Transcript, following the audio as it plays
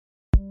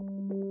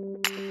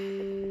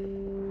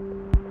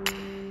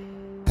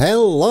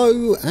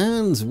Hello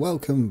and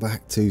welcome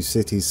back to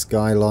City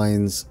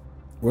Skylines.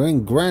 We're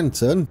in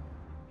Granton,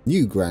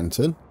 New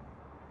Granton,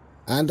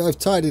 and I've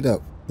tidied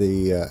up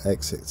the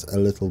exits a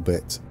little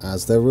bit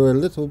as they were a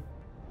little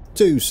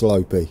too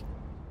slopey.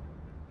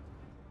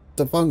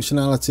 The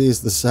functionality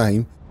is the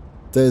same.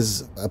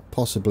 There's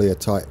possibly a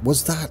tight...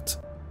 Was that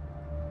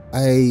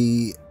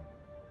a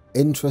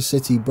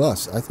intra-city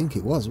bus? I think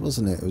it was,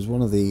 wasn't it? It was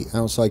one of the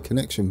outside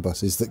connection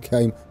buses that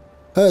came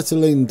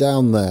hurtling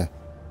down there.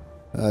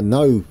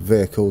 No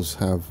vehicles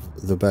have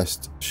the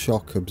best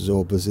shock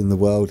absorbers in the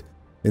world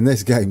in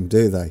this game,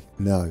 do they?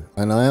 No.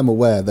 And I am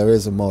aware there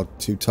is a mod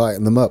to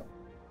tighten them up.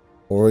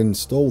 Or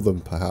install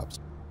them, perhaps.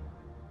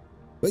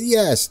 But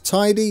yes,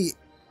 tidier.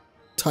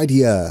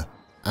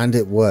 And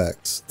it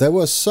works. There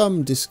was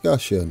some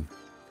discussion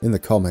in the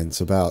comments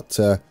about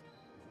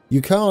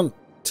you can't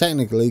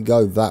technically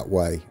go that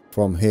way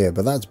from here,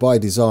 but that's by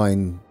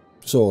design,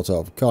 sort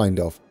of,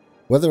 kind of.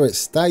 Whether it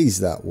stays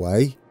that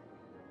way,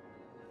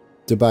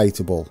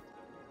 debatable.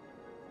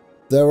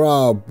 There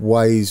are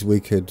ways we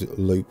could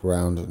loop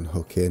round and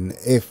hook in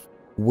if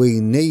we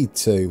need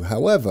to.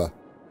 However,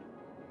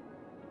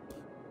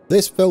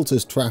 this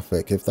filters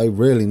traffic if they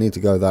really need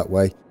to go that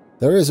way.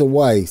 There is a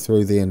way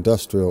through the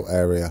industrial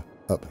area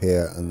up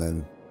here and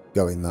then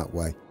going that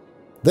way.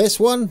 This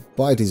one,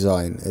 by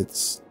design,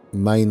 it's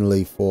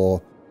mainly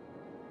for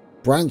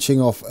branching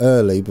off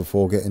early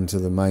before getting to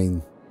the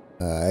main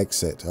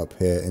exit up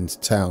here into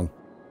town.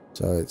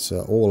 So it's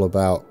all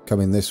about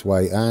coming this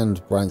way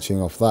and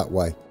branching off that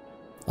way.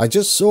 I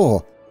just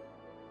saw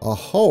a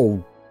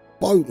whole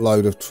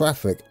boatload of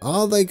traffic.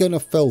 Are they going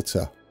to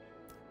filter?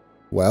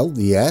 Well,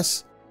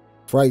 yes.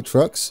 Freight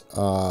trucks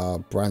are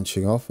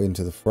branching off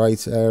into the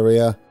freight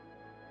area.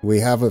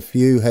 We have a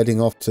few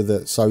heading off to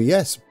the... So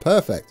yes,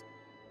 perfect.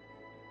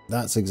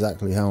 That's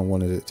exactly how I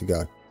wanted it to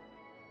go.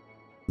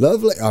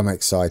 Lovely. I'm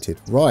excited.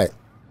 Right.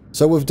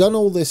 So we've done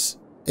all this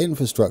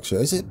infrastructure.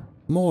 Is it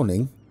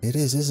morning? It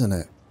is, isn't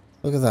it?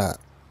 Look at that.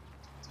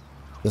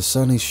 The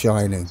sun is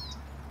shining.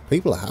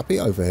 People are happy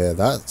over here.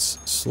 That's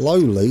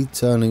slowly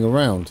turning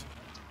around.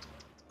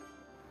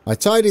 I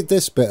tidied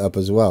this bit up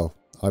as well.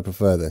 I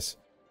prefer this.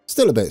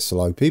 Still a bit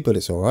slopey, but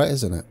it's alright,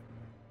 isn't it?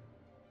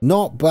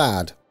 Not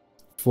bad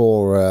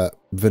for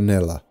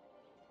vanilla.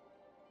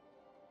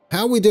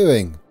 How are we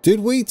doing? Did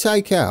we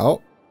take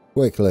out,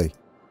 quickly,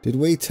 did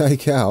we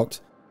take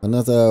out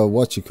another,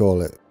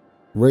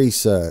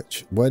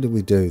 research? Where did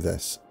we do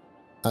this?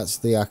 That's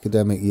the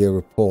academic year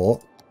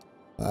report.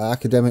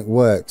 Academic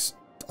works.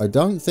 I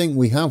don't think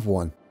we have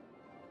one.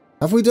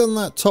 Have we done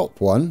that top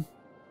one?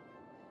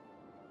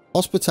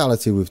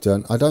 Hospitality we've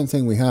done. I don't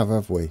think we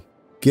have we?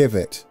 Give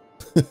it.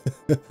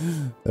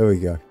 There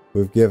we go.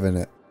 We've given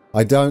it.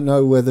 I don't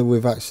know whether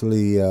we've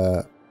actually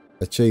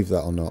achieved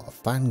that or not. A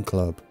fan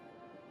club.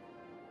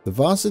 The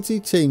varsity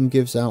team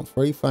gives out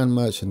free fan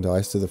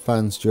merchandise to the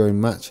fans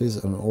during matches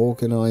and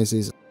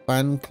organises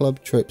fan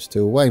club trips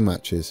to away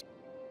matches.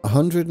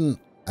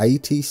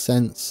 180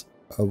 cents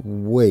a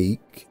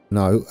week.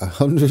 No,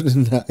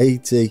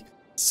 180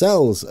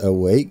 cells a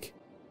week.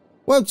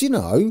 Well, do you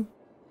know?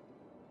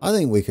 I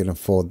think we can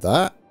afford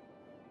that.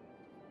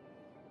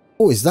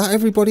 Oh, is that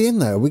everybody in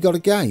there? We got a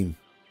game.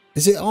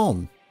 Is it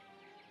on?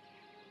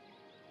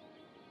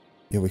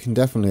 Yeah, we can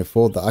definitely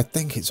afford that. I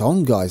think it's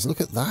on, guys.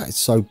 Look at that. It's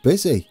so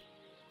busy.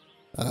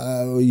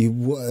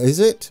 Is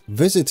it?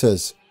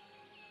 Visitors.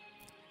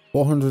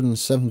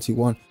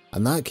 471.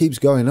 And that keeps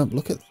going up.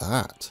 Look at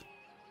that.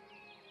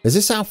 Is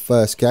this our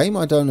first game?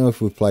 I don't know if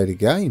we've played a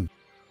game.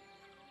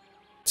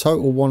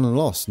 Total won and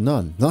lost.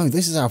 None. No,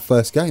 this is our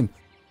first game.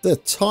 The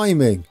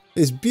timing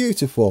is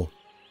beautiful.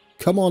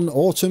 Come on,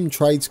 Autumn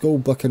Trade School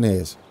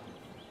Buccaneers.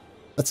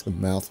 That's a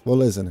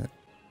mouthful, isn't it?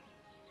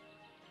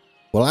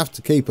 We'll have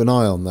to keep an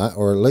eye on that,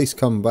 or at least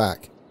come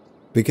back.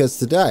 Because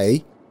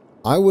today,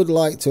 I would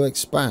like to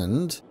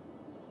expand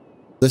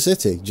the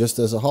city just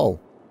as a whole.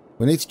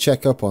 We need to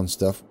check up on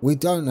stuff. We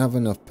don't have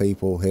enough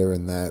people here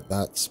and there.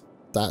 That's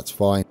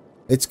fine.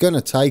 It's going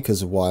to take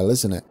us a while,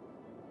 isn't it?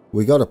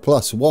 We got a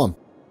 +1.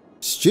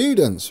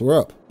 Students were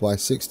up by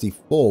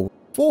 64.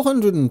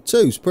 402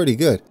 is pretty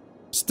good.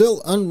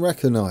 Still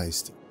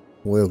unrecognised.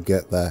 We'll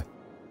get there.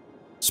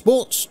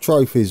 Sports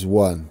trophies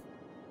won.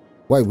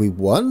 Wait, we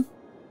won?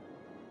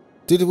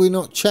 Did we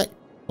not check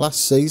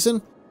last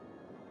season?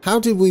 How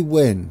did we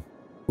win?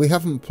 We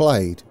haven't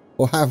played.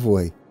 Or have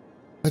we?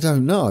 I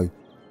don't know.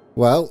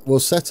 Well, we'll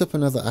set up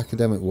another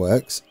academic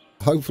works.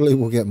 Hopefully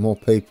we'll get more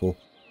people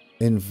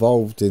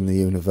involved in the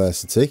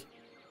university.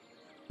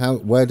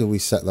 Where do we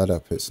set that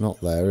up? It's not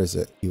there, is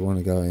it? You want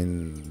to go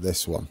in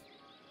this one.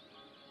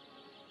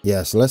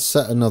 Yes, let's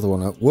set another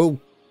one up.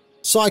 We'll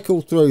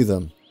cycle through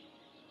them.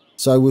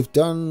 So we've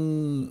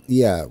done...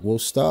 Yeah, we'll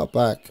start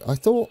back. I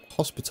thought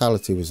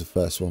hospitality was the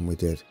first one we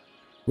did.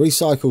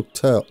 Recycled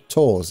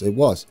tours, it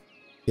was.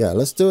 Yeah,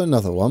 let's do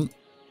another one.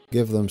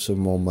 Give them some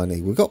more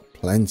money. We've got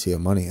plenty of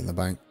money in the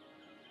bank.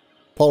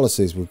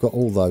 Policies, we've got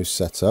all those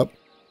set up.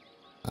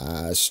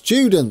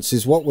 Students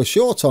is what we're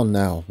short on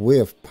now. We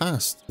have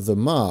passed the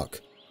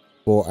mark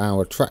for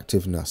our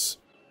attractiveness.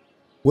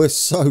 We're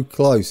so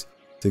close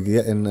to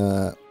getting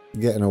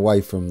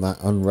away from that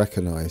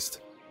unrecognised.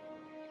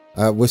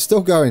 We're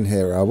still going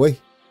here, are we?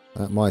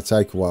 That might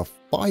take a while.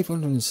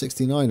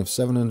 569 of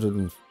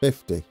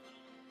 750.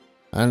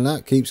 And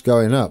that keeps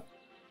going up.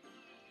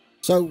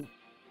 So,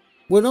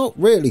 we're not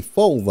really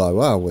full though,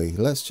 are we?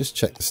 Let's just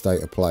check the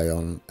state of play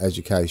on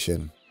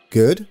education.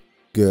 Good,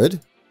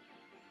 good.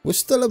 We're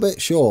still a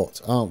bit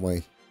short, aren't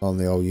we, on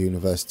the old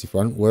university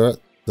front? We're at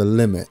the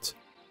limit.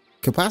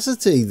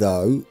 Capacity,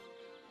 though,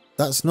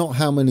 that's not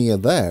how many are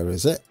there,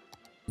 is it?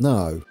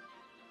 No.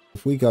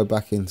 If we go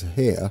back into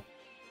here,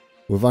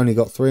 we've only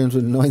got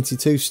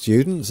 392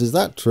 students. Is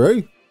that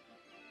true?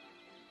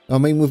 I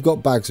mean, we've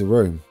got bags of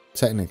room.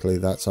 Technically,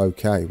 that's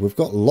okay. We've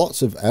got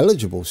lots of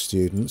eligible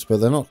students, but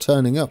they're not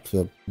turning up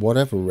for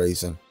whatever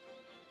reason.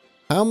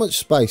 How much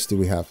space do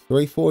we have?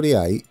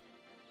 348.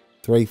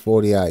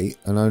 348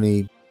 and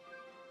only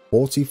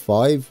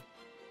 45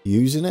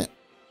 using it?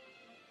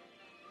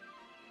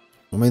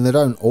 I mean, they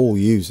don't all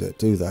use it,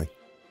 do they?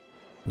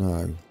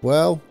 No.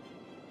 Well,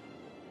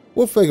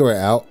 we'll figure it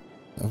out.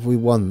 Have we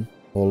won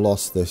or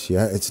lost this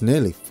yet? It's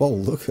nearly full.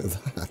 Look at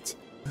that.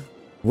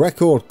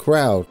 Record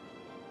crowd.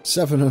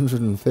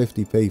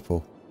 750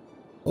 people.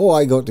 Oh,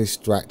 I got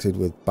distracted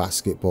with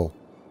basketball.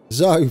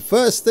 So,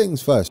 first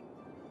things first.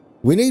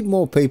 We need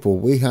more people.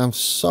 We have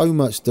so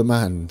much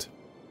demand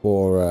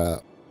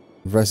for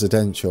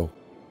residential.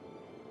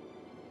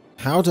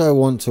 How do I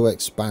want to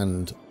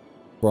expand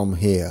from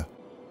here?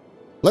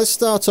 Let's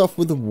start off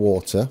with the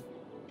water.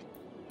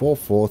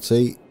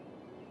 440.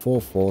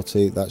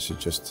 440. That should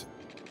just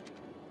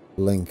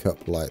link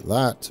up like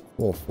that.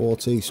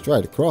 440.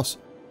 Straight across.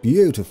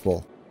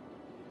 Beautiful.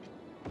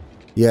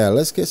 Yeah,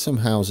 let's get some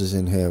houses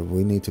in here.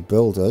 We need to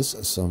build us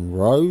some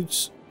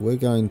roads. We're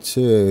going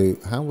to...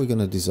 How are we going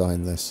to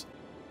design this?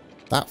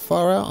 That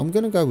far out? I'm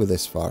going to go with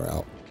this far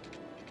out.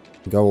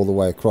 Go all the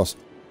way across.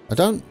 I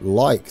don't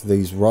like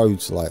these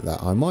roads like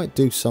that. I might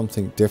do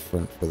something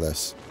different for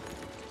this.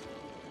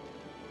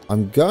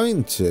 I'm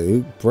going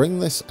to bring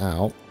this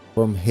out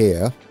from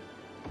here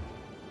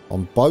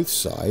on both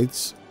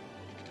sides.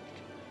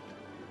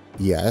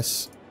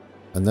 Yes.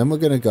 And then we're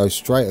going to go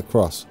straight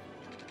across.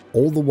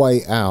 All the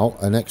way out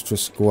an extra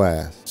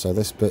square. So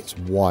this bit's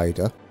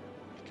wider.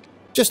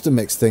 Just to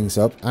mix things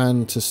up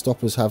and to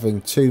stop us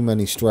having too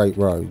many straight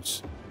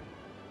roads.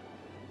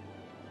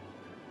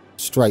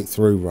 Straight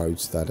through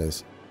roads, that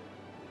is.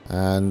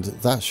 And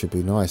that should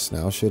be nice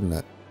now, shouldn't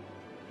it?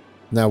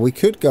 Now, we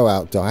could go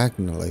out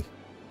diagonally.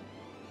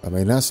 I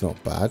mean, that's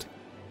not bad.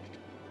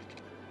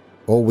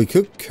 Or we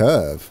could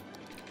curve.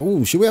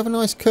 Oh, should we have a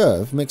nice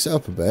curve? Mix it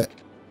up a bit.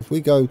 If we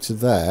go to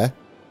there...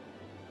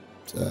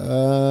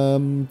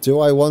 do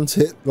I want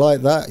it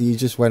like that? You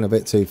just went a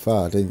bit too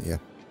far, didn't you?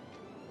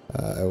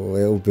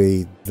 It'll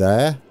be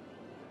there.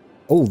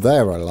 Oh,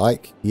 there I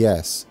like.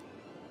 Yes.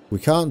 We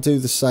can't do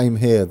the same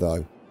here,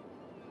 though.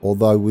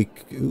 Although we...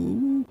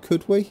 Ooh,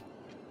 could we?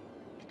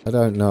 I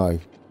don't know.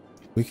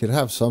 We could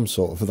have some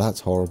sort of... That's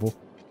horrible.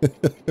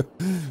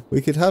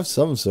 We could have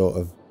some sort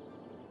of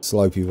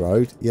slopey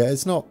road. Yeah,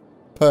 it's not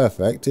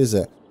perfect, is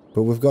it?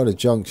 But we've got a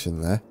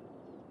junction there.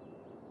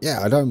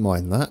 Yeah, I don't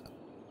mind that.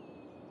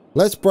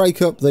 Let's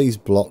break up these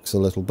blocks a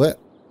little bit.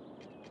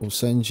 We'll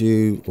send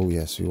you... Oh,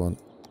 yes, we want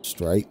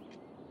straight.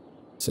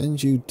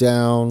 Send you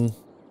down...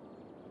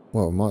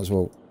 Well, we might as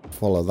well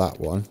follow that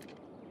one.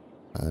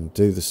 And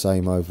do the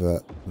same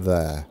over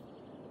there.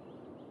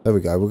 There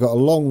we go. We've got a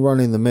long run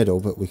in the middle,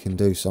 but we can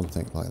do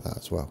something like that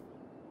as well.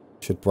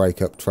 Should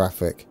break up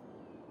traffic.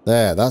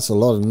 There, that's a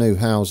lot of new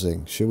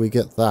housing. Should we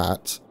get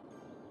that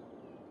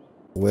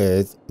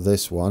with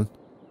this one?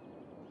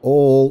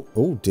 All...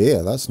 Oh,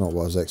 dear, that's not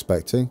what I was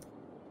expecting.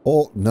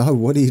 Oh, no,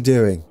 what are you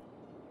doing?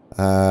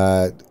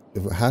 How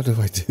do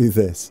I do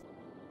this?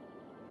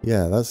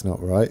 Yeah, that's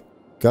not right.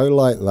 Go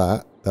like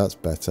that. That's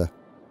better.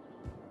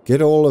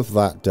 Get all of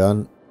that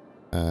done.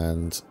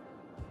 And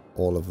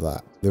all of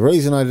that. The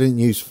reason I didn't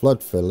use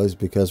flood fill is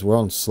because we're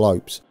on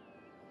slopes.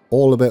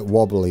 All a bit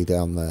wobbly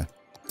down there.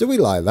 Do we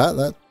like that?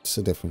 That's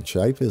a different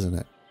shape, isn't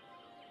it?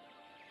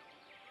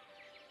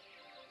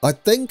 I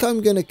think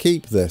I'm going to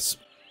keep this.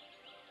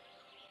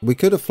 We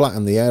could have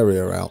flattened the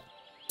area out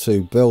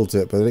to build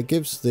it, but it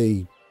gives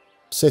the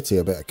city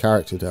a bit of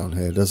character down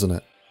here, doesn't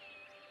it?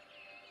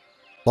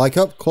 Like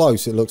up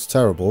close it looks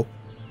terrible,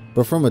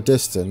 but from a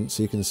distance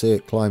you can see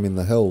it climbing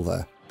the hill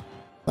there.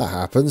 That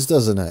happens,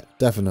 doesn't it?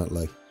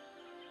 Definitely.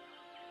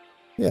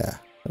 Yeah,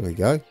 there we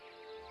go.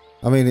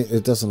 I mean,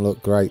 it doesn't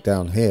look great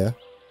down here.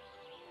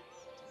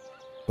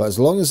 But as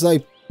long as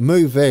they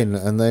move in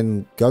and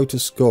then go to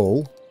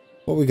school...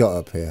 What we got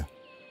up here?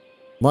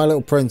 My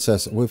Little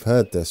Princess. We've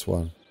heard this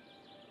one.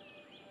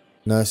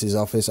 Nurse's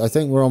office. I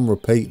think we're on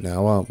repeat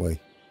now, aren't we?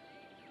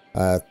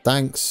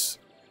 Thanks.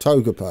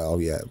 Toga. Oh,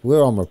 yeah.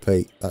 We're on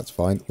repeat. That's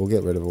fine. We'll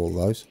get rid of all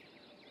those.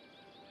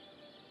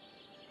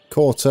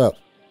 Caught up.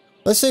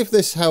 Let's see if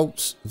this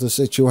helps the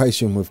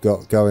situation we've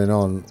got going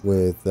on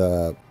with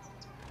the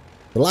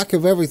lack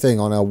of everything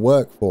on our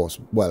workforce.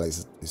 Well,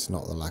 it's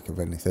not the lack of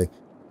anything.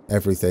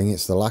 Everything.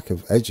 It's the lack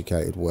of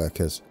educated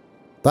workers.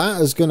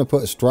 That is going to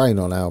put a strain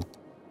on our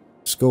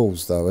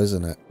schools, though,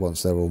 isn't it?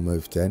 Once they're all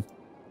moved in.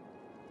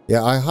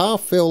 Yeah, I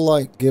half feel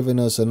like giving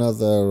us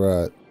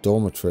another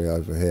dormitory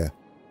over here.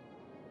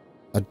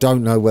 I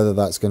don't know whether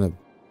that's going to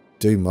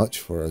do much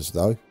for us,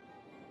 though.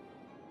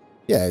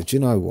 Yeah, do you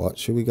know what?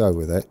 Should we go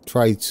with it?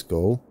 Trade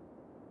school.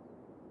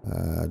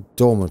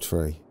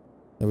 Dormitory.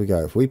 There we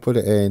go. If we put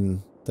it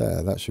in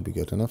there, that should be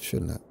good enough,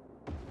 shouldn't it?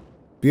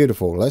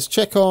 Beautiful. Let's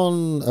check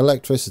on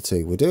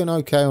electricity. We're doing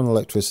okay on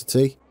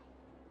electricity.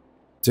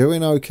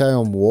 Doing okay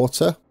on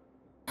water.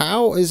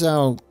 How is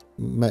our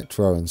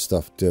metro and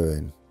stuff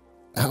doing?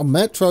 Our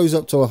metro's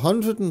up to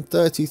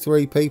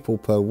 133 people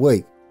per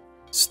week.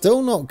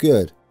 Still not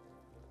good.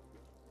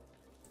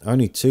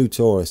 Only 2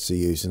 tourists are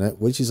using it,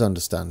 which is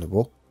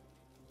understandable.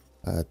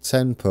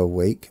 10 per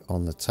week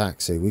on the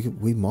taxi.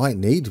 We might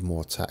need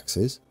more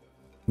taxis.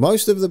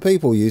 Most of the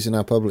people using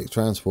our public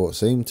transport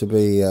seem to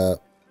be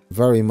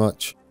very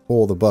much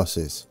for the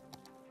buses.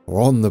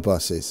 Or on the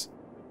buses.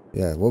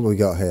 Yeah, what have we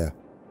got here?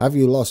 Have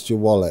you lost your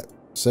wallet?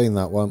 Seen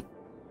that one.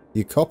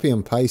 You copy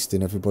and paste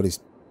in everybody's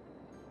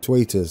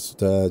tweeters,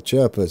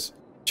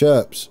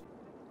 chirps.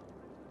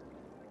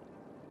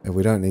 And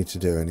we don't need to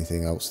do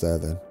anything else there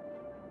then.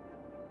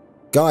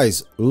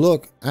 Guys,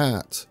 look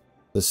at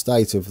the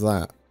state of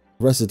that.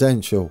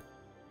 Residential.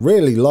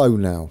 Really low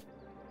now.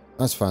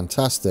 That's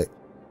fantastic.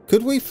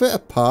 Could we fit a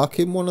park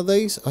in one of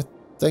these? I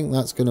think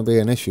that's going to be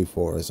an issue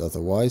for us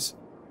otherwise.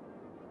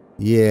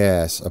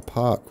 Yes, a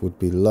park would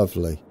be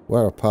lovely.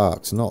 Where are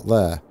parks? Not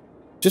there.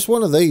 Just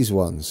one of these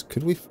ones.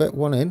 Could we fit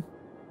one in?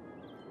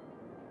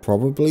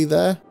 Probably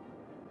there.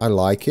 I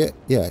like it.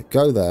 Yeah,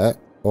 go there.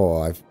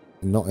 Oh, I'm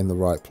not in the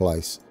right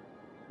place.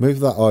 Move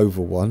that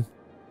over one.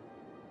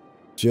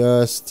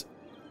 Just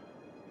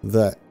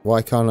there.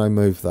 Why can't I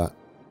move that?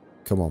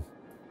 Come on.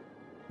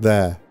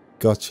 There.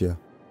 Gotcha.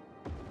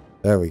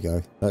 There we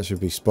go. That should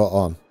be spot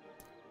on.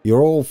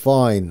 You're all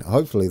fine.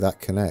 Hopefully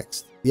that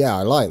connects. Yeah,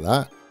 I like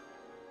that.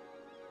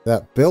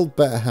 That build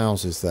better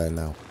houses there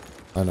now.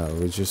 I know,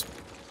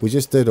 we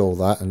just did all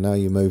that and now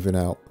you're moving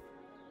out.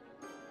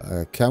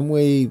 Can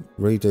we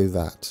redo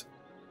that?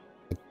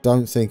 I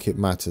don't think it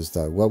matters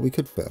though. Well, we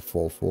could fit a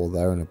 4-4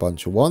 there and a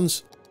bunch of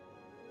ones.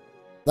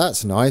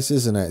 That's nice,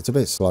 isn't it? It's a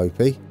bit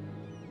slopey.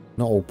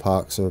 Not all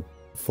parks are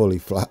fully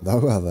flat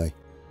though, are they?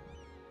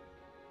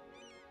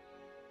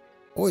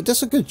 Oh, it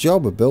does a good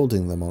job of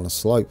building them on a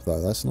slope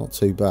though. That's not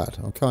too bad.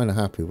 I'm kind of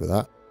happy with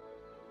that.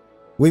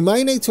 We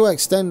may need to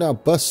extend our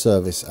bus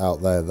service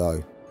out there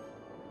though.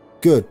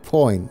 Good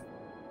point.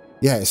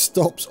 Yeah, it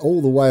stops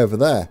all the way over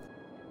there.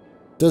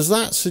 Does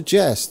that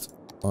suggest...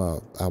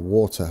 Oh, our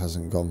water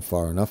hasn't gone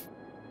far enough.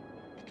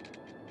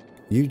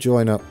 You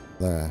join up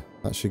there.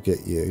 That should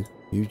get you.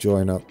 You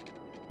join up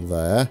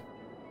there.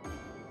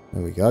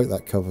 There we go.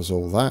 That covers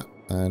all that.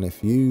 And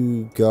if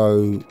you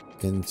go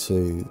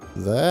into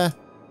there...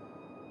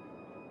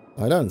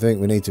 I don't think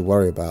we need to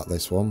worry about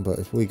this one, but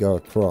if we go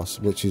across,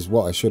 which is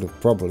what I should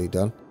have probably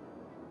done,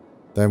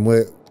 then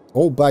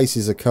all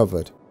bases are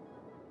covered.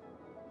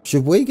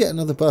 Should we get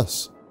another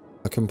bus?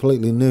 A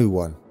completely new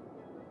one.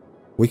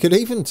 We could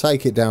even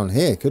take it down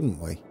here, couldn't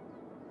we?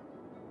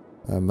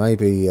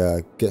 Maybe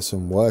get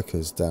some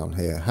workers down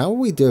here. How are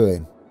we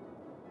doing?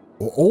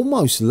 We're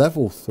almost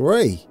level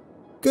 3.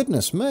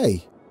 Goodness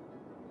me.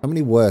 How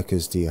many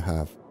workers do you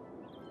have?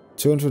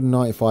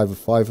 295 of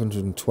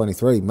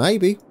 523.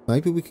 Maybe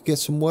we could get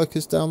some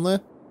workers down there.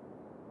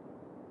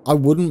 I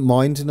wouldn't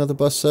mind another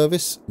bus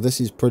service.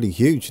 This is pretty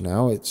huge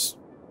now. It's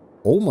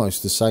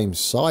almost the same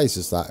size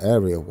as that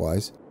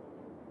area-wise.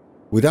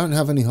 We don't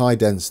have any high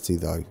density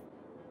though.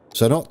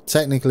 So not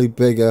technically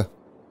bigger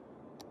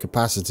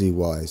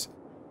capacity-wise.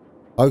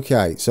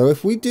 Okay, so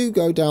if we do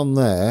go down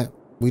there,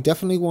 we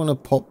definitely want to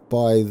pop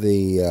by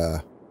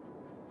the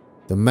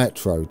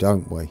metro,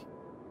 don't we?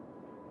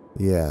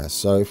 Yeah,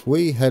 so if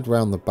we head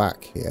round the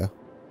back here,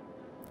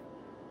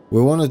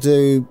 we want to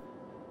do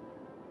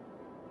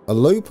a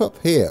loop up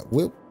here.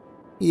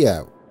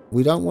 Yeah,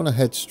 we don't want to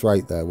head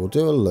straight there. We'll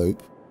do a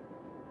loop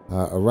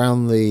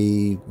around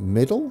the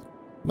middle,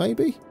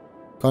 maybe?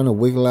 Kind of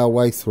wiggle our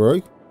way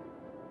through.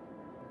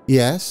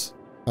 Yes,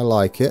 I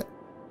like it.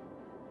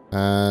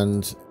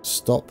 And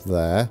stop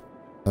there.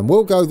 And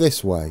we'll go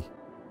this way.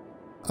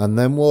 And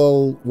then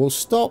we'll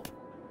stop.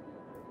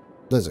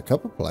 There's a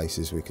couple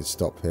places we could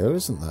stop here,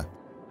 isn't there?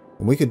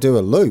 And we could do a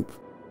loop.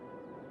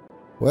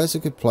 Where's a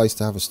good place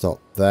to have a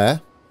stop?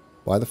 There,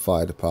 by the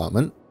fire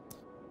department.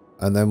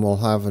 And then we'll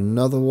have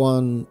another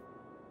one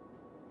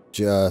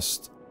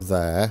just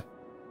there.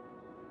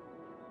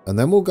 And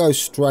then we'll go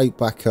straight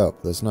back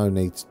up. There's no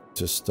need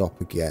to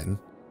stop again.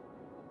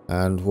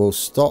 And we'll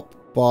stop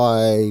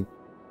by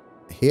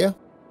here.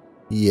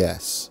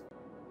 Yes.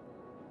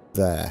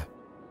 There.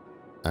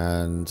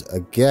 And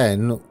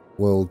again...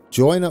 we'll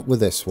join up with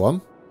this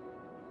one.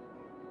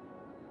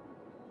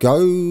 Go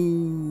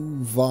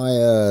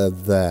via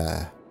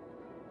there.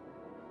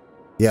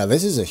 Yeah,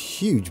 this is a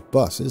huge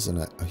bus, isn't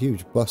it? A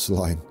huge bus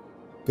line.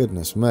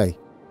 Goodness me.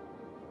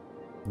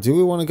 Do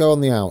we want to go on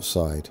the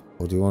outside?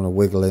 Or do you want to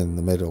wiggle in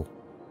the middle?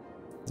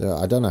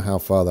 I don't know how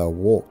far they'll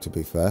walk, to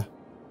be fair.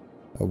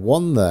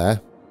 One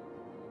there.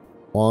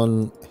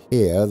 One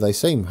here. They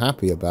seem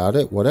happy about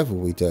it, whatever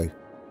we do.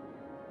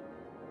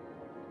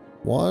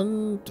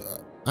 One...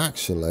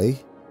 Actually...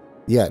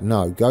 Yeah,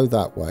 no, go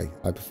that way.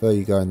 I prefer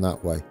you going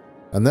that way.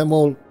 And then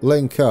we'll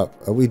link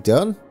up. Are we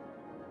done?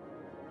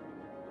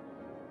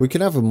 We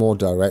can have a more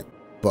direct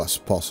bus,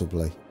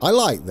 possibly. I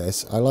like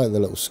this. I like the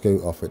little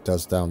scoot off it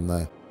does down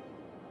there.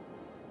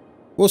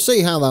 We'll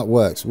see how that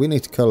works. We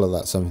need to colour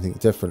that something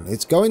different.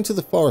 It's going to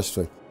the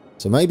forestry.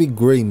 So maybe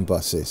green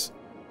buses.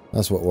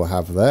 That's what we'll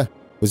have there.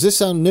 Was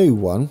this our new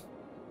one?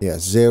 Yeah,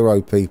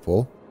 0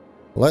 people.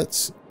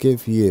 Let's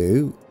give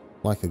you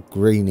like a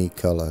greeny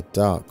colour.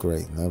 Dark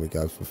green. There we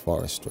go for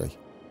forestry.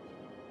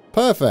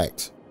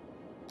 Perfect.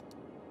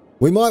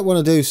 We might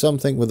want to do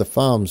something with the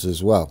farms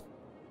as well.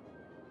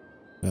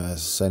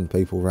 Send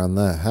people around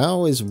there.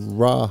 How is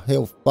Ra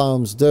Hill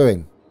Farms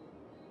doing?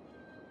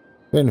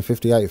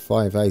 358,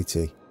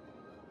 580.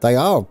 They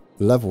are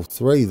level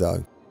 3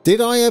 though.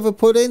 Did I ever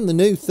put in the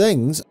new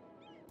things?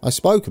 I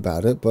spoke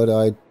about it, but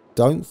I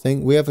don't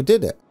think we ever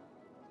did it.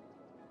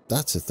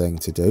 That's a thing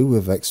to do.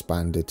 We've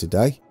expanded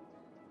today.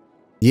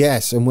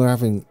 Yes, and we're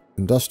having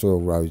industrial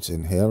roads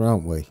in here,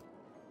 aren't we?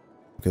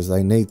 Because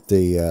they need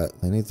the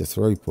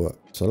throughput.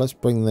 So let's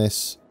bring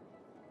this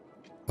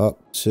up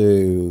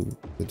to...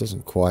 It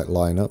doesn't quite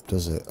line up,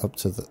 does it? Up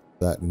to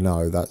that.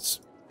 No,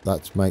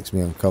 that makes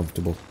me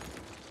uncomfortable.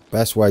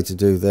 Best way to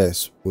do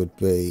this would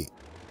be...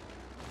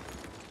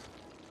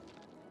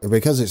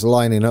 Because it's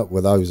lining up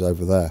with those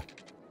over there.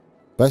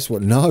 Best way...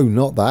 No,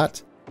 not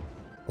that.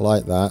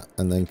 Like that,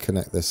 and then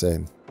connect this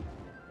in.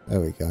 There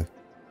we go.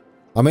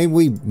 I mean,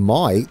 we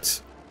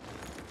might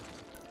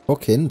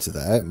hook into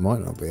there. It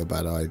might not be a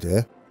bad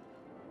idea.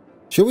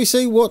 Shall we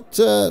see what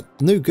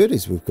new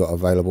goodies we've got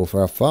available for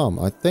our farm?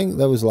 I think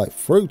there was like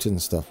fruit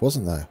and stuff,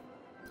 wasn't there?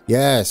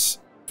 Yes,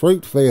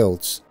 fruit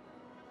fields.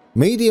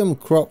 Medium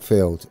crop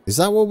field. Is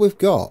that what we've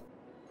got?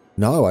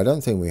 No, I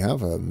don't think we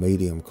have a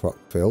medium crop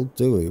field,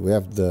 do we? We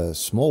have the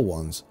small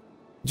ones.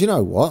 Do you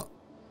know what?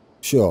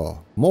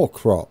 Sure, more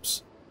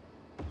crops.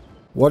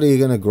 What are you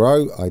going to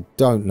grow? I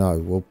don't know.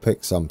 We'll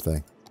pick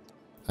something.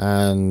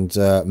 And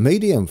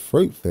medium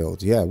fruit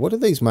field. Yeah, what do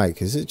these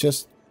make? Is it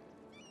just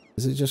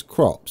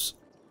crops?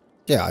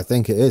 Yeah, I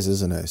think it is,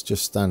 isn't it? It's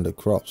just standard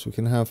crops. We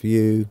can have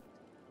you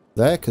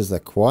there because they're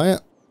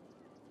quiet.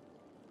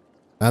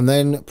 And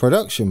then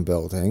production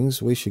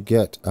buildings. We should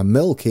get a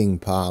milking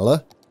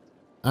parlour.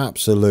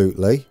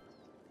 Absolutely.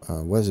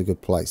 Where's a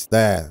good place?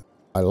 There.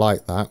 I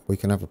like that. We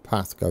can have a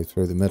path go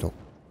through the middle.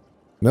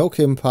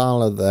 Milking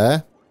parlour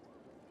there.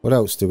 What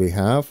else do we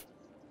have?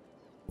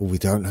 Well, we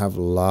don't have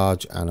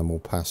large animal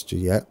pasture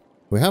yet.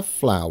 We have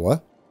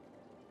flour.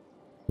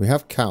 We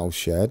have cattle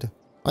shed.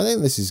 I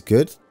think this is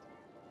good.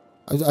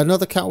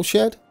 Another cattle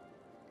shed?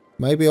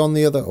 Maybe on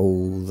the other...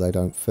 Oh, they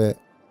don't fit.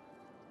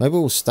 Maybe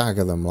we'll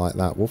stagger them like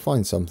that. We'll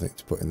find something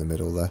to put in the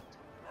middle there.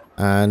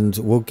 And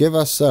we'll give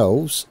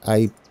ourselves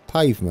a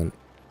pavement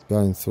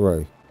going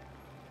through.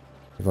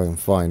 If I can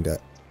find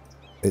it.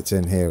 It's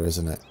in here,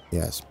 isn't it?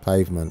 Yes,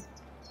 pavement.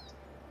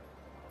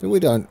 But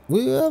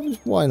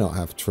why not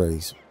have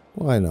trees?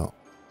 Why not?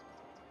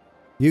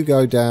 You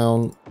go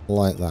down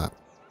like that.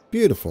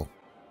 Beautiful.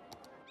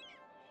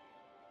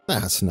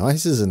 That's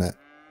nice, isn't it?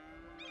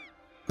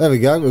 There we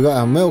go. We've got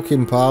our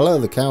milking parlour.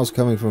 The cow's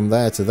coming from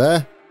there to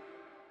there.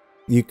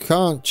 You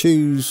can't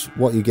choose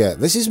what you get.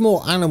 This is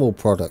more animal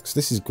products.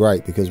 This is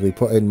great because we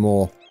put in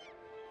more...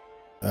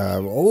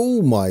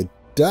 oh my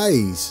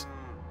days.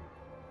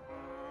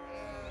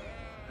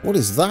 What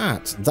is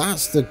that?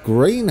 That's the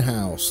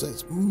greenhouse.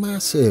 It's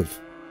massive.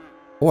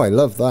 Oh, I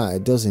love that.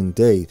 It does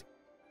indeed.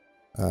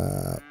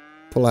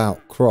 Pull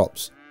out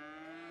crops.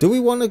 Do we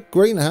want a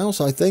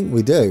greenhouse? I think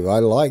we do. I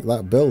like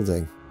that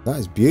building. That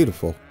is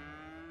beautiful.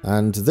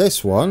 And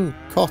this one,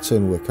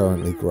 cotton we're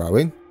currently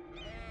growing.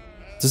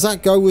 Does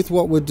that go with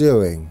what we're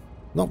doing?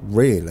 Not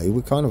really.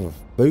 We're kind of a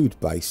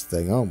food-based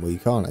thing, aren't we? You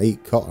can't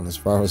eat cotton as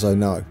far as I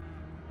know.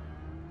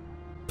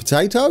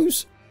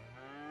 Potatoes?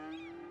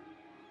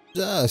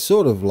 I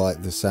sort of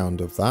like the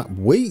sound of that.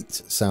 Wheat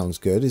sounds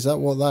good. Is that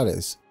what that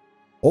is?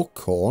 Or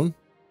corn?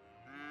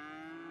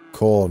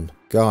 Corn.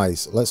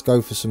 Guys, let's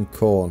go for some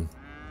corn.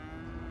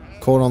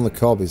 Corn on the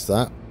cob, is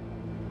that?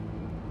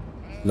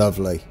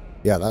 Lovely.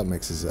 Yeah, that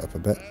mixes it up a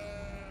bit.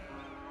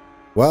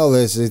 Well,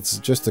 it's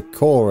just a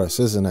chorus,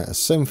 isn't it? A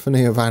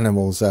symphony of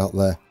animals out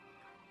there.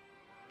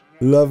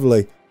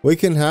 Lovely. We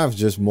can have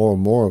just more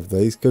and more of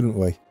these, couldn't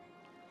we?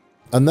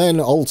 And then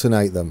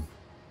alternate them.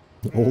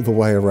 All the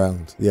way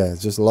around. Yeah,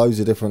 just loads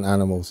of different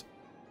animals.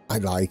 I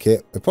like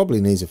it. It probably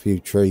needs a few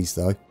trees,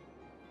 though.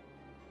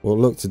 We'll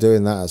look to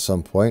doing that at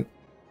some point.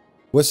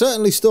 We're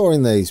certainly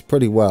storing these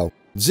pretty well.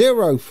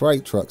 0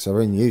 freight trucks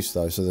are in use,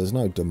 though, so there's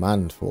no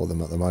demand for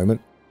them at the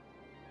moment.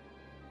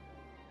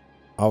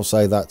 I'll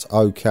say that's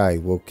okay.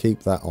 We'll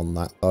keep that on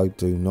that, though.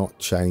 Do not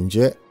change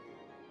it.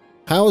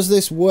 How's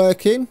this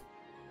working?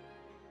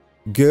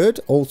 Good.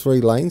 All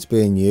 3 lanes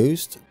being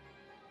used.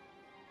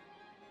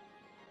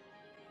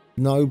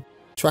 No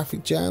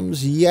traffic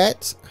jams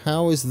yet.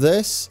 How is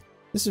this?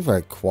 This is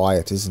very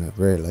quiet, isn't it,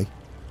 really?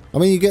 I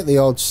mean, you get the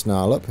odd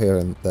snarl up here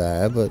and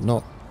there, but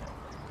not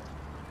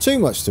too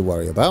much to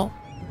worry about.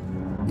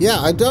 Yeah,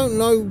 I don't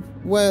know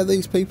where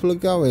these people are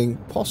going.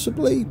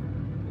 Possibly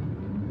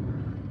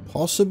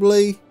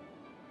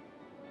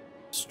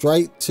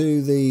straight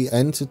to the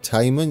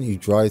entertainment. You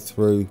drive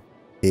through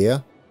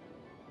here.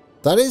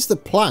 That is the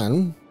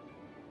plan.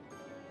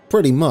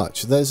 Pretty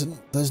much.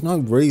 There's no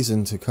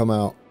reason to come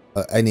out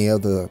at any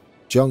other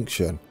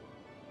junction.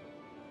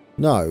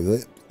 No,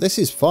 this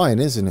is fine,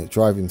 isn't it,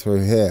 driving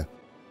through here?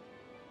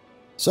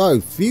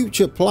 So,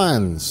 future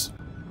plans.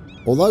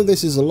 Although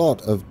this is a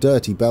lot of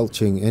dirty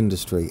belching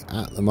industry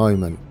at the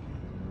moment,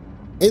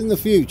 in the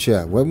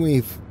future, when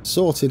we've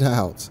sorted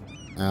out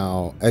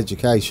our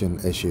education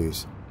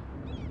issues,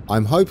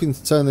 I'm hoping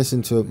to turn this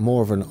into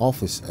more of an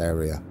office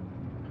area.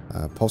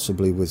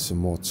 Possibly with some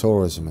more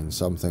tourism and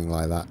something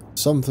like that.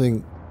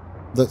 Something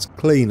that's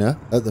cleaner,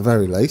 at the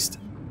very least.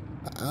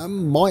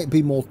 Might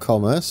be more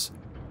commerce.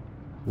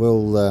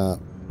 We'll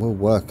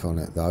work on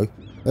it, though.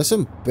 There's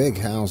some big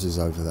houses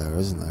over there,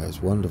 isn't there?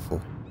 It's wonderful.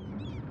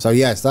 So,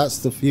 yes, that's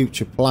the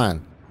future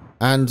plan.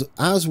 And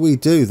as we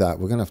do that,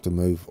 we're going to have to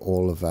move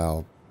all of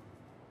our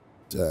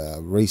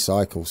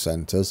recycle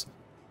centres.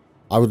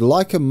 I would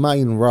like a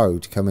main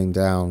road coming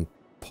down,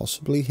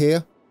 possibly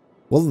here.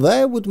 Well,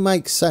 there would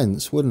make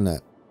sense, wouldn't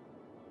it?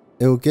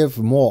 It will give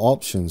more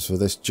options for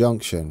this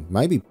junction.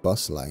 Maybe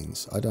bus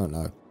lanes, I don't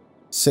know.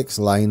 6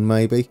 lane,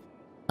 maybe.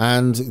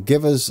 And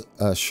give us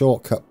a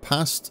shortcut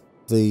past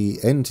the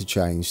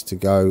interchange to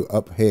go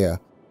up here.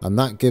 And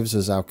that gives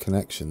us our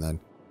connection then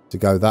to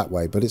go that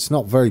way. But it's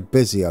not very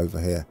busy over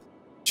here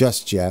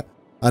just yet.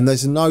 And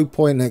there's no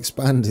point in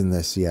expanding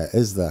this yet,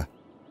 is there?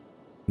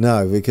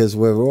 No, because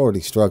we're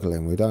already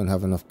struggling. We don't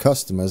have enough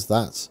customers.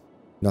 That's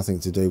nothing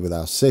to do with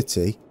our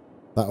city.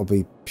 That'll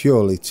be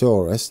purely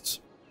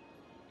tourists.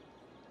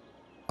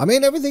 I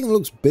mean, everything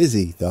looks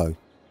busy, though.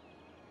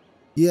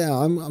 Yeah,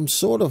 I'm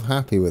sort of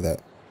happy with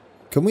it.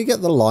 Can we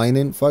get the line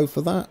info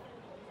for that?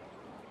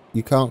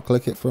 You can't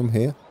click it from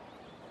here?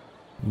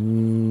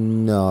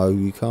 No,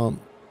 you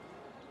can't.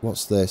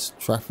 What's this?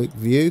 Traffic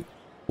view?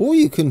 Or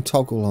you can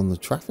toggle on the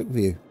traffic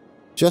view.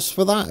 Just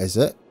for that, is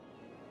it?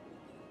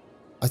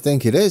 I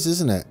think it is,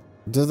 isn't it?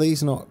 Do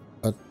these not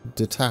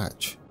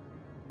detach?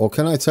 Or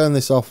can I turn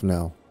this off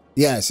now?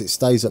 Yes, it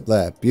stays up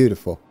there.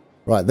 Beautiful.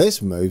 Right, this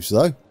moves,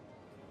 though.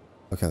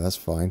 Okay, that's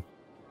fine.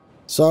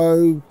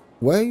 So,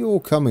 where are you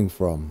all coming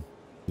from?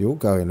 You're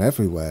going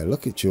everywhere.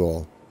 Look at you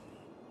all.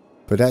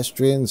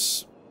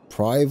 Pedestrians,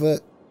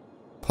 private,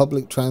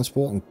 public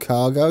transport and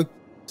cargo.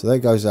 So there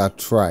goes our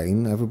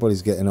train.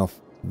 Everybody's getting off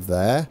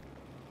there.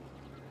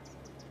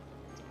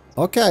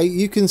 Okay,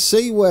 you can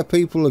see where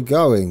people are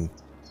going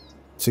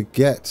to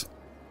get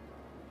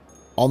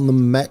on the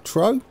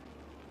metro.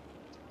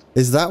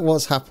 Is that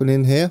what's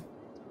happening here?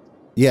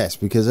 Yes,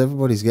 because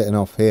everybody's getting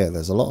off here.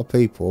 There's a lot of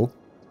people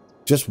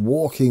just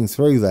walking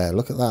through there.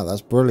 Look at that.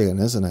 That's brilliant,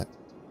 isn't it?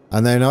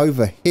 And then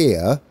over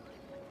here,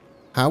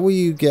 how are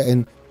you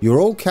getting... You're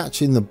all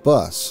catching the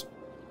bus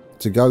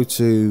to go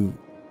to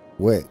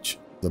which?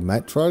 The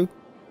metro?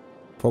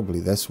 Probably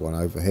this one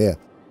over here.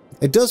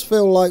 It does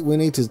feel like we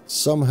need to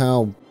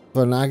somehow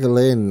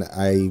finagle in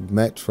a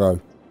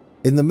metro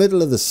in the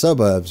middle of the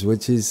suburbs,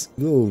 which is...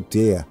 Oh,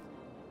 dear.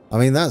 I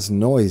mean, that's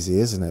noisy,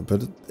 isn't it?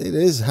 But it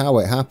is how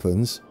it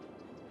happens.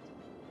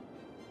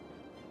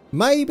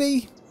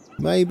 Maybe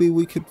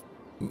we could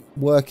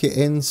work it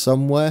in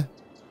somewhere.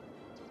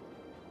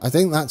 I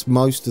think that's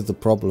most of the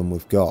problem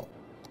we've got.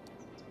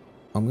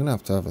 I'm going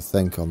to have a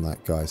think on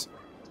that, guys.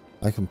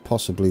 I can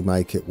possibly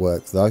make it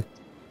work, though.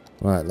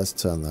 Right, let's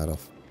turn that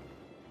off.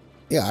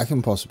 Yeah, I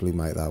can possibly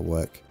make that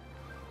work.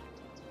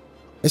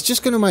 It's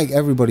just going to make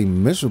everybody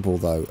miserable,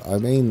 though. I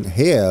mean,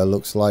 here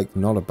looks like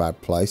not a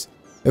bad place.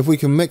 If we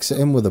can mix it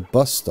in with a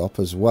bus stop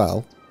as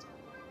well.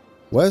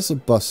 Where's the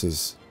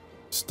buses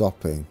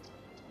stopping?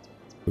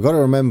 We've got to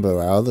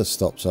remember our other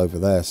stops over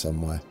there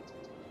somewhere.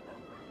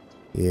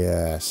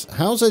 Yes.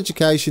 How's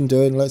education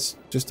doing? Let's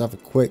just have a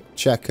quick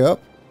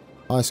check-up.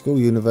 High school,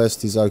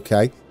 university's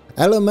okay.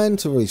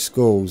 Elementary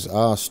schools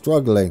are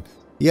struggling.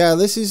 Yeah,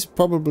 this is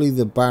probably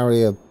the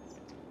barrier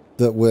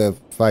that we're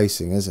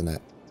facing, isn't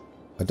it?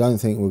 I don't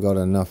think we've got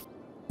enough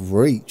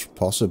reach,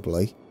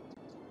 possibly.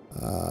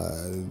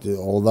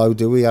 Although,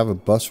 do we have a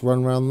bus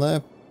run around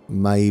there?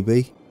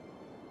 Maybe.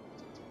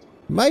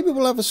 Maybe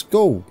we'll have a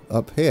school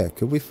up here.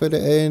 Could we fit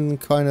it in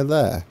kind of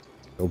there?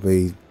 It'll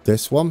be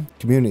this one.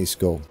 Community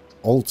school.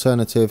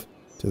 Alternative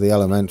to the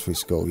elementary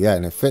school. Yeah,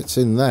 and it fits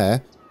in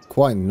there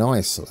quite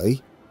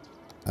nicely.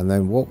 And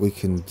then what we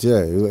can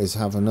do is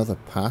have another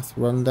path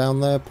run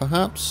down there,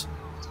 perhaps?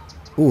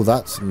 Oh,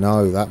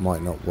 no, that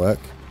might not work.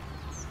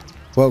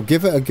 Well,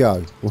 give it a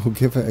go. We'll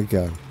give it a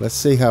go. Let's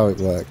see how it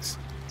works.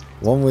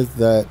 One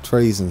with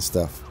trees and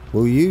stuff.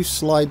 Will you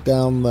slide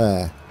down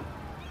there?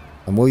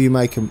 And will you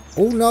make them...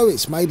 Oh, no,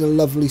 it's made a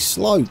lovely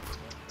slope.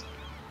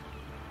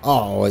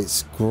 Oh,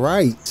 it's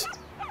great.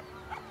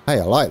 Hey,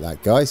 I like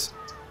that, guys.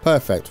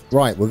 Perfect.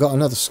 Right, we've got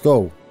another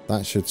school.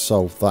 That should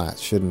solve that,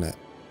 shouldn't it?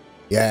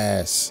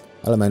 Yes!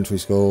 Elementary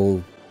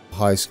school,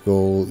 high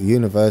school,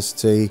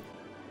 university.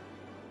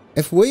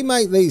 If we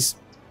make these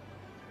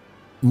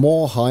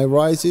more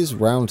high-rises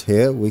round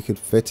here, we could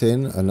fit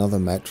in another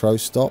metro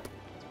stop.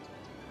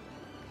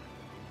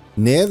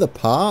 Near the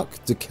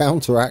park to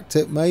counteract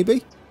it,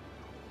 maybe?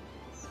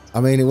 I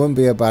mean, it wouldn't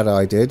be a bad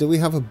idea. Do we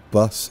have a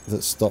bus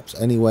that stops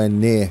anywhere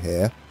near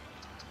here?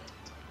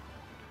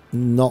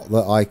 Not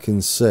that I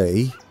can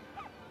see.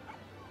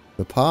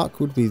 The park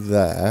would be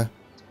there.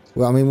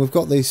 Well, I mean, we've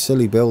got these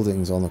silly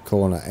buildings on the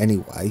corner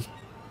anyway.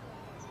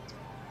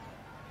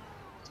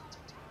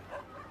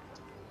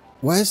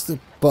 Where's the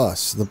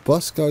bus? The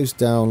bus goes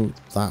down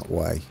that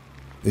way.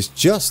 It's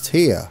just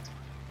here.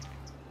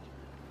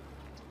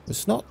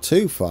 It's not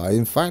too far.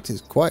 In fact,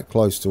 it's quite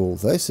close to all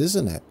this,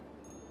 isn't it?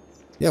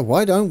 Yeah,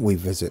 why don't we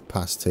visit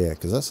past here?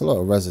 Because that's a lot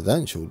of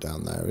residential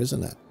down there,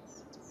 isn't it?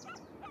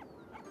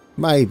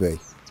 Maybe.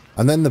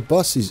 And then the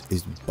bus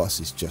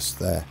is just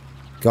there.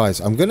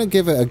 Guys, I'm going to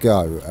give it a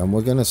go, and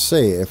we're going to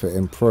see if it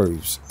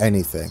improves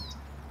anything.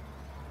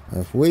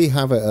 If we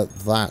have it at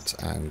that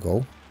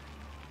angle,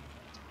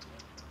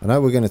 I know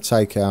we're going to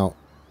take out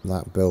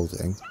that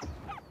building,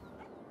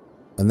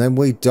 and then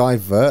we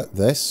divert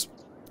this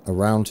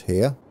around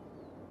here.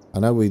 I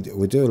know we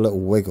do a little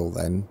wiggle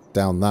then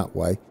down that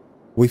way.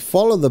 We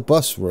follow the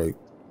bus route.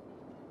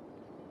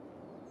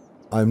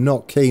 I'm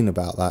not keen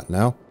about that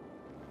now,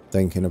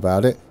 thinking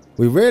about it.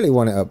 We really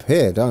want it up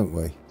here, don't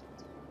we?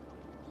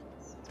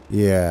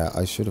 Yeah,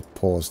 I should have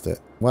paused it.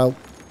 Well,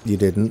 you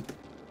didn't.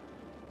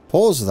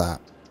 Pause that.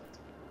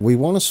 We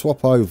want to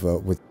swap over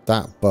with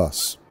that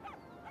bus.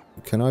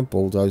 Can I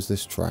bulldoze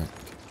this track?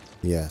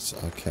 Yes,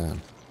 I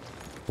can.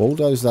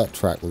 Bulldoze that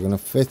track. We're going to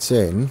fit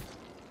in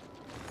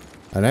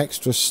an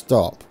extra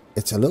stop.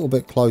 It's a little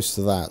bit close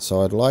to that,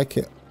 so I'd like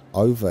it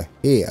over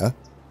here.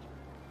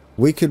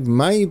 We could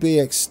maybe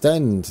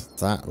extend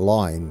that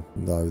line,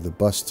 though, the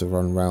bus to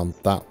run round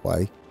that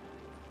way.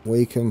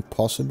 We can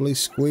possibly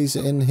squeeze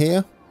it in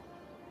here.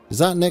 Is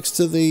that next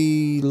to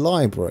the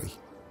library?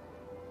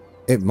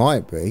 It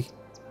might be.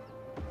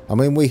 I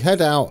mean, we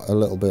head out a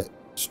little bit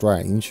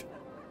strange.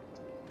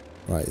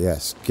 Right,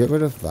 yes. Get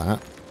rid of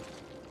that.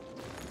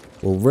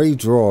 We'll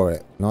redraw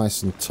it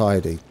nice and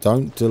tidy.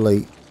 Don't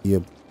delete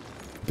your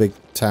big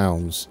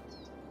towns.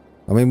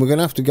 I mean, we're going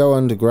to have to go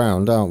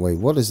underground, aren't we?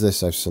 What is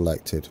this I've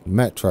selected?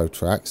 Metro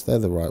tracks. They're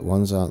the right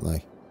ones, aren't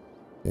they?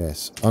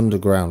 Yes.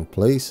 Underground,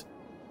 please.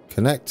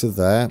 Connect to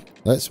there.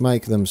 Let's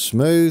make them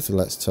smooth.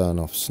 Let's turn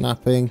off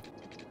snapping.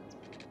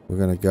 We're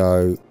going to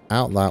go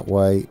out that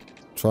way.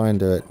 Try and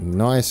do it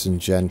nice and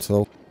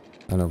gentle.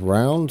 And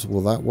around.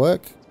 Will that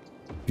work?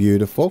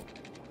 Beautiful.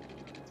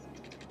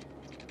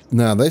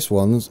 Now, this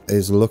one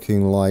is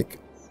looking like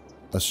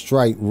a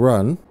straight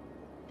run.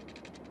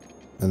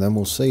 And then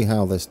we'll see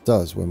how this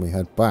does when we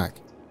head back.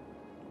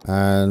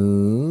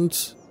 And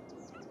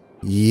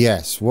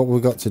yes, what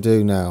we've got to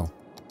do now.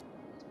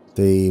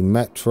 The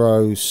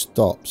metro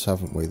stops,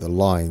 haven't we? The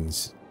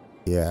lines.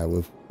 Yeah,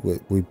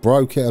 we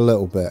broke it a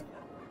little bit.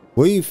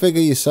 Will you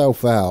figure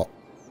yourself out?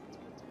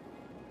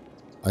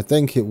 I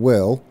think it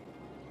will.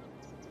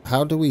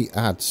 How do we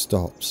add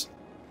stops?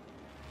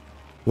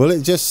 Will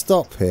it just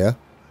stop here?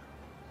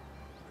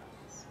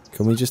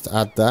 Can we just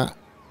add that?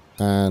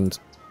 And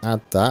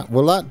add that.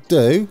 Will that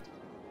do?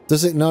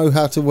 Does it know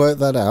how to work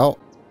that out?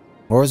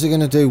 Or is it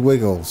going to do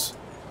wiggles?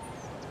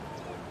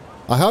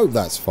 I hope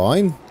that's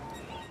fine.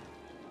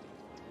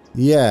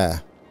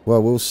 Yeah.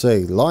 Well, we'll see.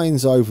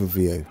 Lines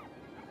overview.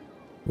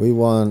 We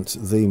want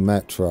the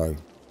metro.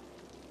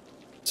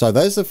 So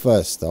there's the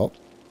first stop.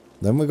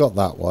 Then we got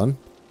that one.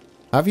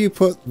 Have you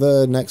put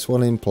the next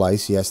one in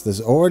place? Yes,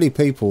 there's already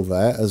people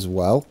there as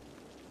well.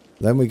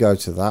 Then we go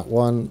to that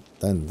one.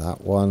 Then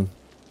that one.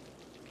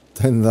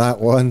 Then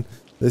that one.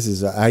 This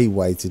is a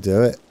way to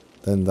do it.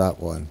 Then that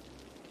one.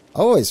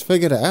 Oh, it's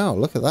figured it out.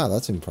 Look at that.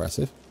 That's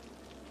impressive.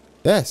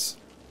 Yes.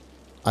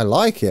 I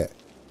like it.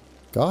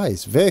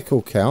 Guys,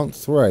 vehicle count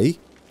 3.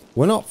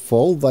 We're not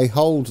full. They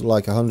hold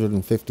like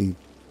 150.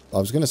 I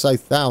was going to say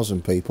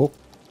 1,000 people.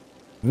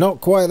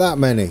 Not quite that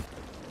many.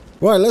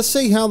 Right, let's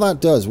see how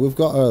that does. We've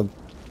got a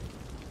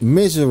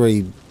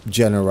misery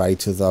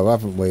generator though,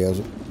 haven't we?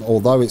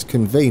 Although it's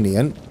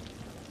convenient,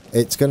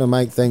 it's going to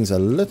make things a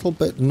little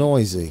bit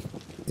noisy.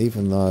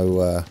 Even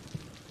though,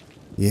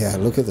 yeah,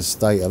 look at the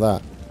state of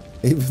that.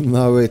 Even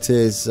though it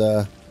is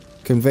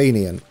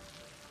convenient.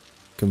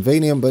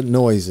 Convenient but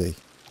noisy.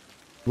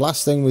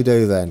 Last thing we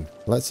do then.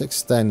 Let's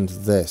extend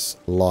this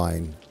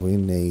line. We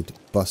need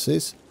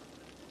buses.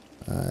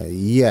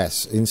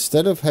 Yes,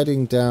 instead of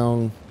heading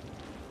down...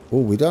 Oh,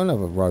 we don't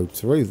have a road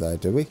through there,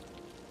 do we?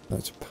 No,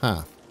 it's a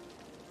path.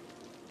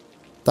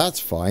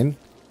 That's fine.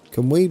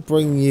 Can we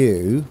bring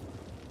you,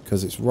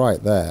 because it's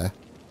right there,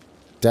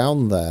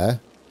 down there,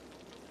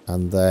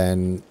 and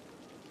then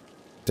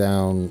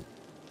down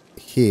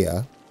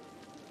here.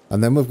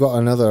 And then we've got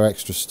another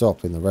extra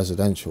stop in the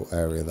residential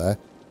area there.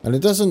 And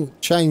it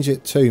doesn't change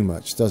it too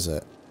much, does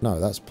it? No,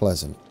 that's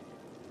pleasant.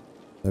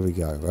 There we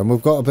go. And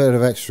we've got a bit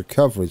of extra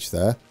coverage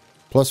there.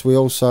 Plus we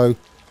also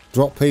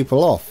drop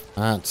people off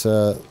at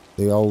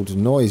the old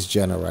noise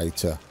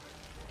generator.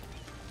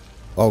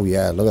 Oh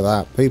yeah, look at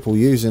that. People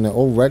using it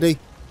already.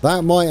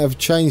 That might have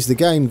changed the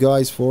game,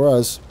 guys, for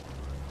us.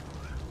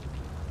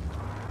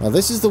 Now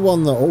this is the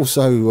one that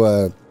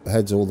also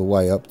heads all the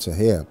way up to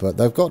here, but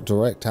they've got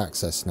direct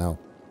access now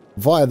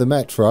via the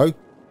metro.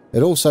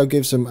 It also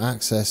gives them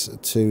access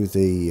to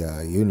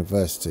the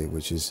university,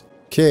 which is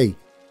key.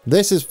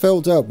 This is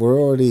filled up. We're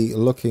already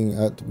looking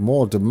at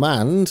more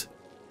demand.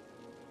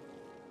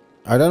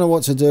 I don't know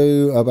what to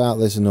do about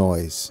this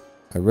noise.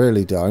 I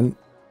really don't.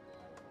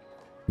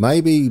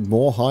 Maybe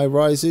more high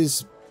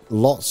rises,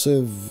 lots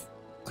of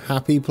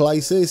happy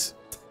places.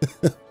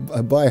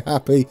 By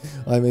happy,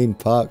 I mean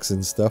parks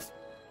and stuff.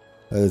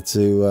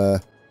 To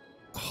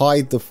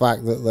hide the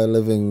fact that they're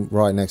living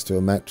right next to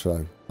a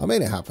metro. I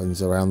mean, it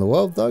happens around the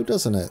world though,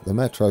 doesn't it? The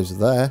metros are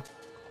there.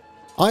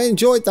 I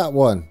enjoyed that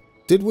one.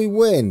 Did we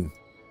win?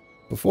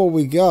 Before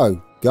we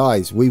go,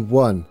 guys, we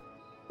won.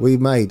 We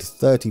made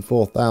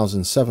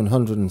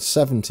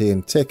 34,770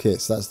 in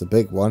tickets. That's the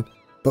big one.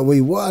 But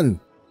we won.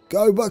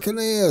 Go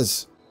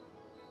Buccaneers!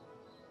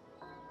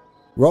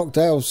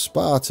 Rockdale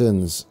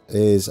Spartans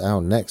is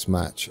our next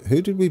match.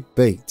 Who did we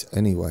beat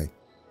anyway?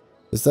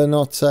 Is there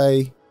not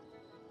a...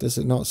 Does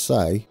it not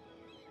say?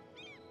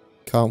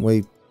 Can't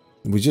we...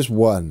 We just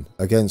won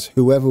against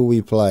whoever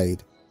we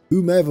played.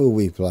 Whomever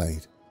we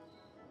played.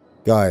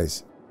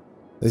 Guys,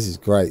 this is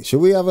great.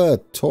 Should we have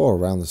a tour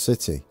around the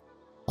city?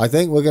 I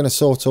think we're going to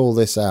sort all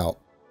this out.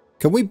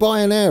 Can we buy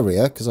an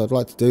area? Because I'd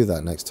like to do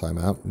that next time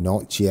out.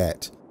 Not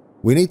yet.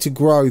 We need to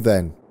grow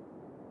then.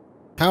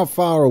 How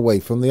far are we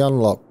from the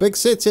unlock? Big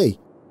city.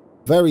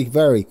 Very,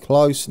 very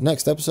close.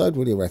 Next episode,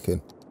 what do you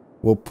reckon?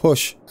 We'll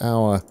push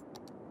our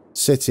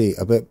city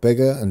a bit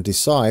bigger and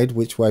decide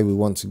which way we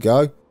want to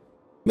go.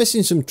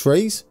 Missing some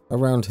trees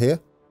around here.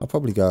 I'll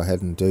probably go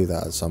ahead and do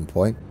that at some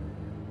point.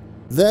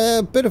 They're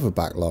a bit of a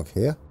backlog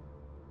here.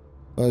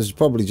 Well, it's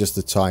probably just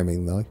the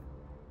timing though.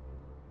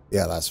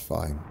 Yeah, that's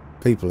fine.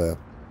 People are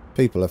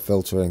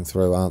filtering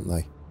through, aren't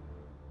they?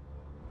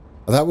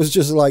 That was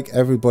just like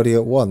everybody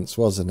at once,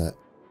 wasn't it?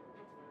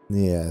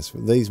 Yes,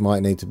 these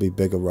might need to be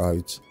bigger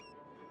roads.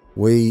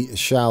 We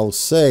shall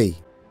see.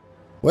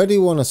 Where do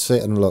you want to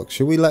sit and look?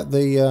 Should we let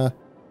the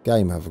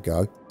game have a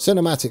go?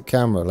 Cinematic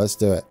camera, let's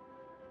do it.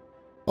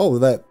 Oh,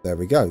 there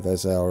we go.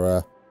 There's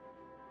our...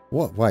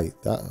 what? Wait,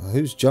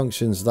 whose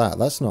junction's that?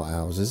 That's not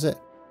ours, is it?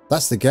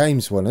 That's the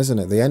game's one, isn't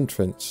it? The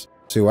entrance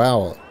to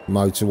our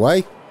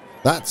motorway.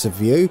 That's a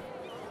view.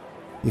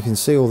 You can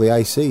see all the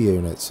AC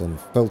units and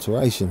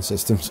filtration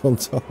systems on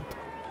top.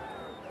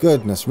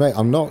 Goodness me,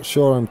 I'm not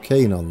sure I'm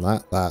keen on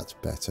that. That's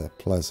better.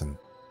 Pleasant.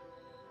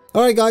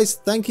 Alright guys,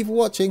 thank you for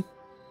watching.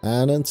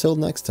 And until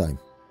next time,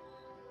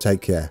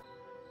 take care.